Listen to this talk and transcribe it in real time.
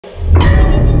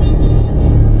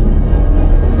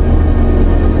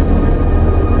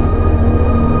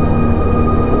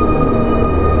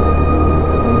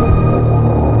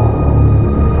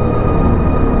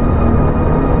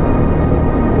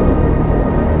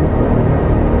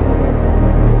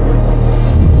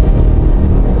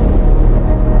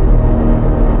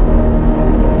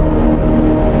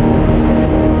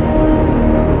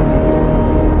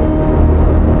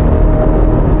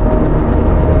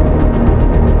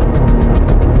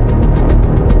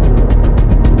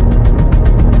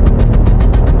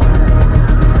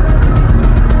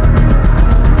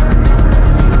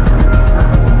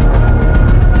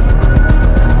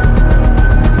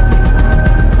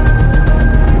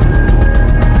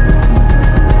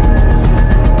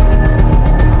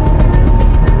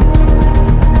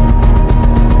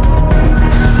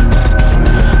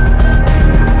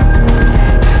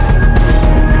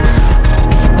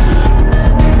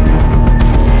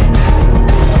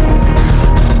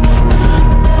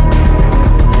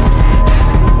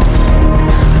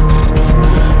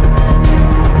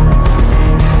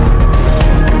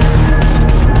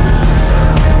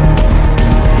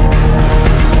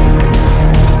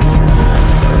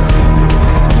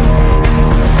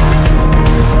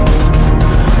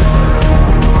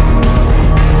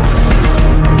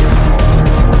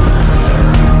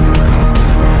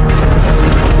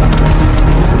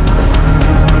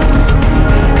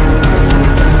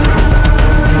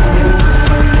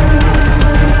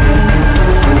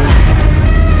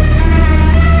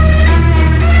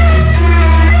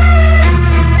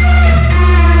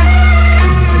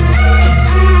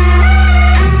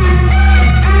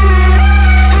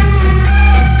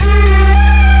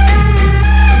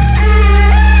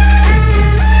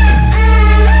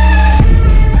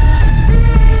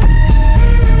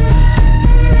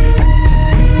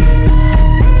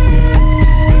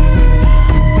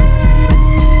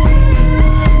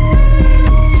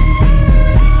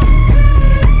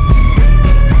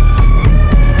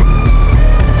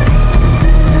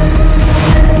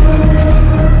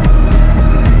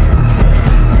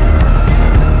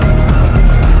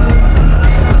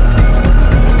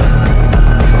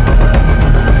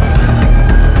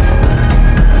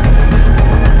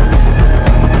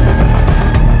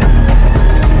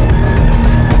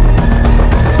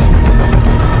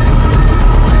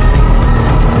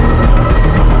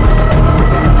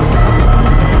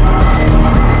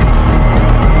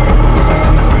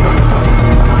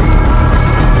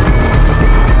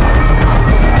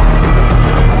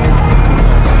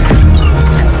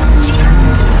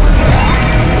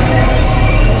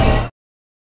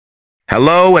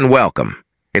Hello and welcome.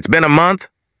 It's been a month.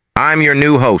 I'm your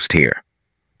new host here.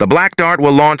 The Black Dart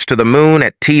will launch to the moon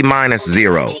at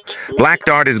T-0. Black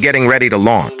Dart is getting ready to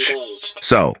launch.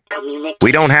 So,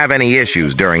 we don't have any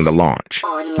issues during the launch.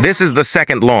 This is the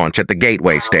second launch at the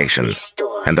Gateway Station,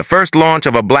 and the first launch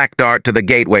of a Black Dart to the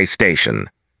Gateway Station.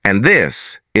 And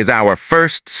this is our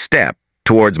first step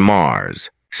towards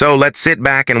Mars. So let's sit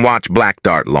back and watch Black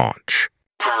Dart launch.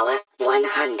 Power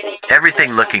 100.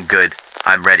 Everything looking good.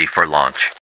 I'm ready for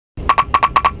launch.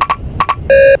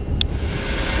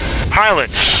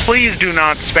 Pilots, please do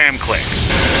not spam click.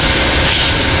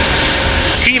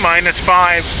 T-minus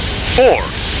 5, 4,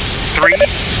 3,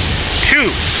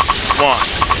 2, 1,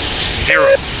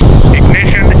 0.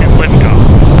 Ignition and liftoff.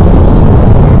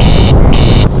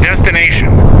 Destination,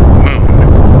 Moon.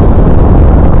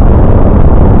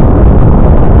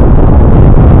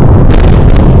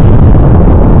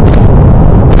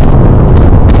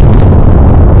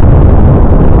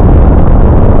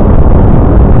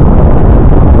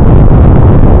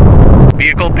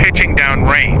 Vehicle pitching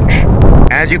downrange.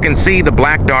 As you can see, the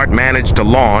Black Dart managed to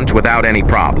launch without any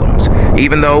problems,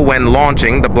 even though when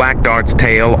launching, the Black Dart's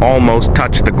tail almost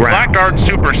touched the ground. Black Dart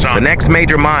supersonic. The next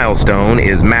major milestone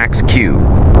is Max Q.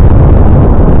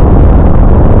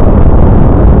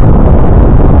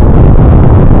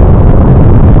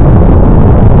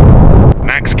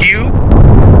 Max Q.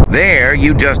 There,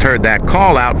 you just heard that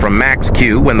call out from Max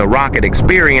Q when the rocket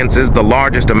experiences the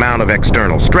largest amount of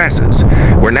external stresses.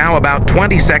 We're now about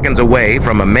 20 seconds away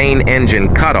from a main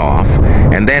engine cutoff,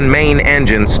 and then main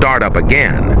engine startup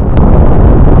again.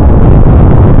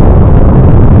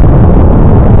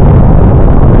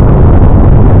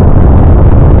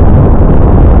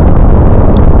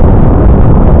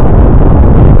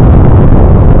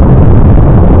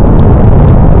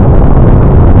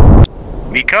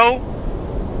 Nico.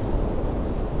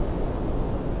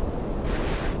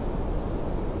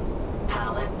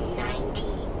 Power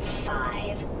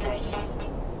 95%.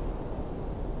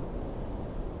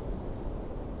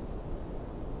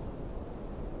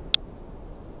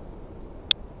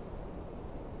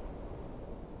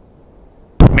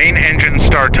 Main engine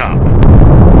startup.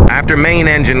 After main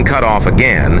engine cut off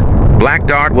again, Black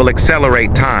Dart will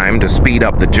accelerate time to speed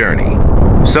up the journey.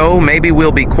 So maybe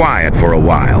we'll be quiet for a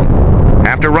while.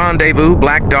 After rendezvous,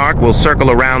 Black Dart will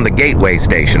circle around the Gateway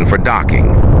Station for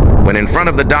docking. When in front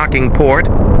of the docking port,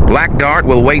 Black Dart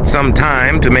will wait some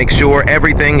time to make sure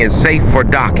everything is safe for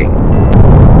docking.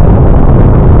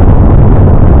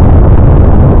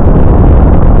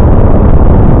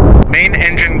 Main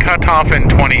engine cut off in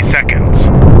 20 seconds.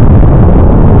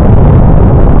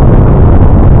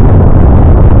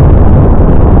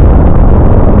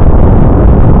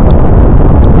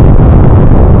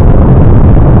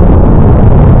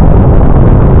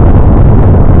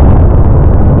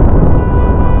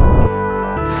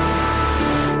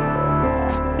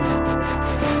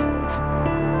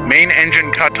 Main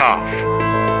engine cut off.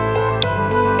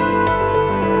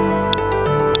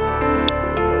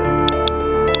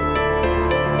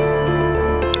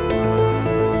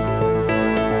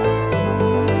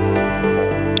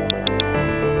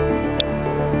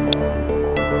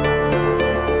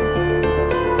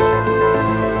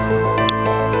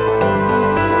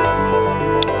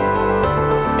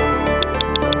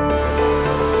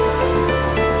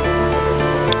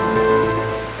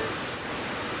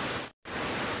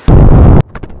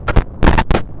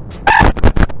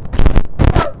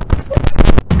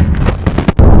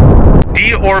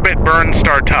 Orbit burn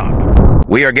startup.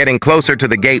 We are getting closer to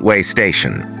the Gateway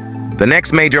Station. The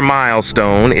next major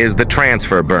milestone is the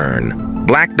transfer burn.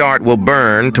 Black Dart will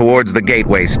burn towards the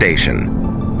Gateway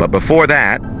Station. But before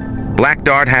that, Black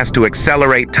Dart has to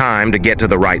accelerate time to get to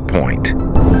the right point.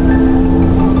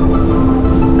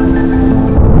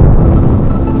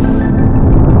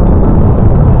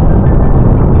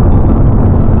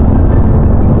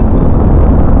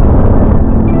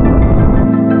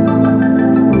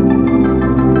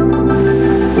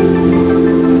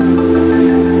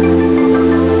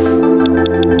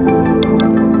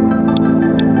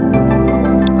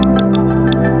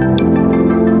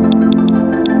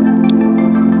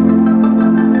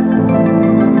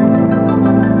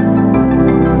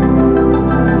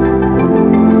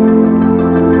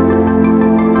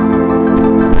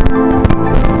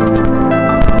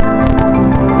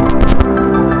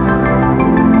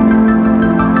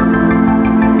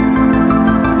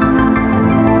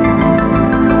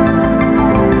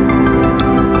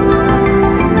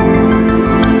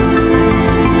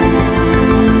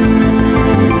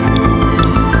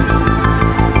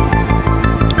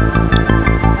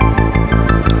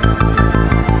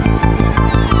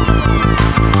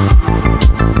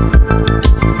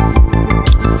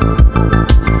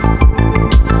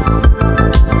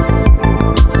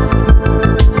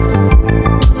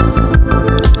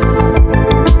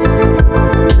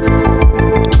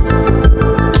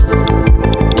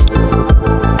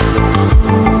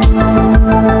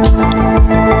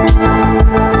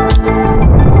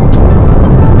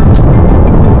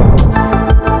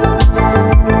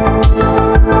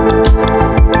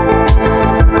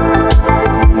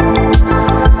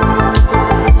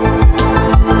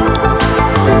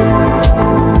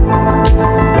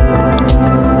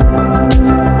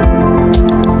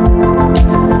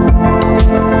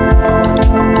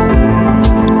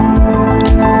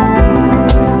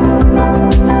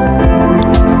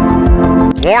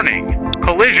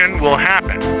 collision will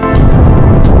happen.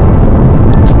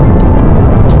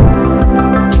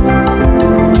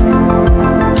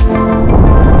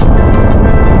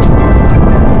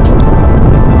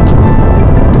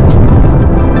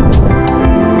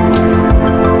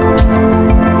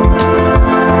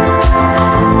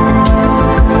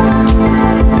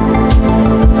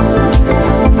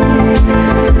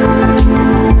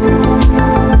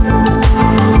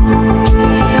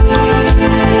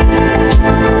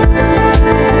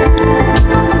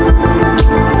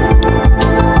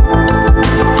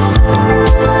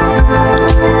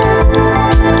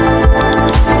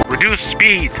 Reduce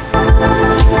speed.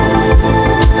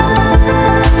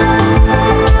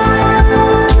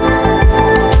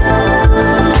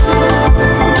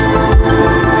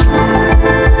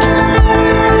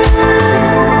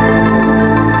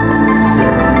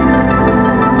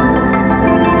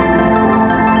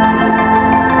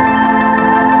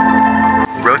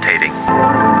 Rotating.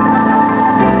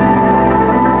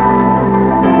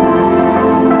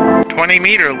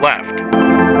 20-meter left.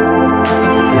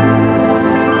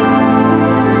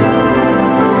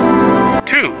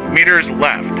 2 meters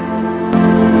left.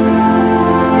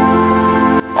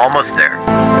 Almost there.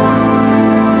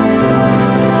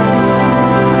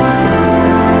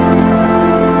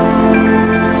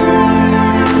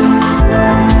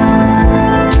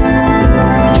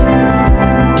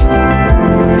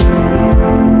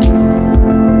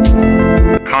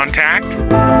 Contact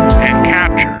and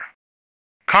capture.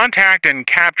 Contact and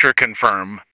capture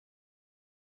confirm.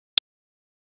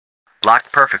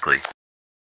 Locked perfectly.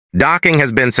 Docking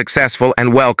has been successful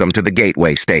and welcome to the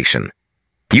Gateway Station.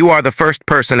 You are the first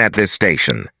person at this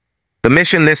station. The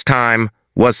mission this time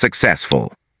was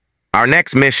successful. Our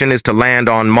next mission is to land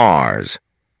on Mars.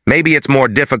 Maybe it's more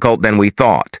difficult than we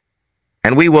thought.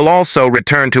 And we will also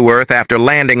return to Earth after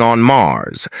landing on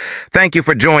Mars. Thank you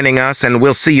for joining us, and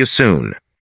we'll see you soon.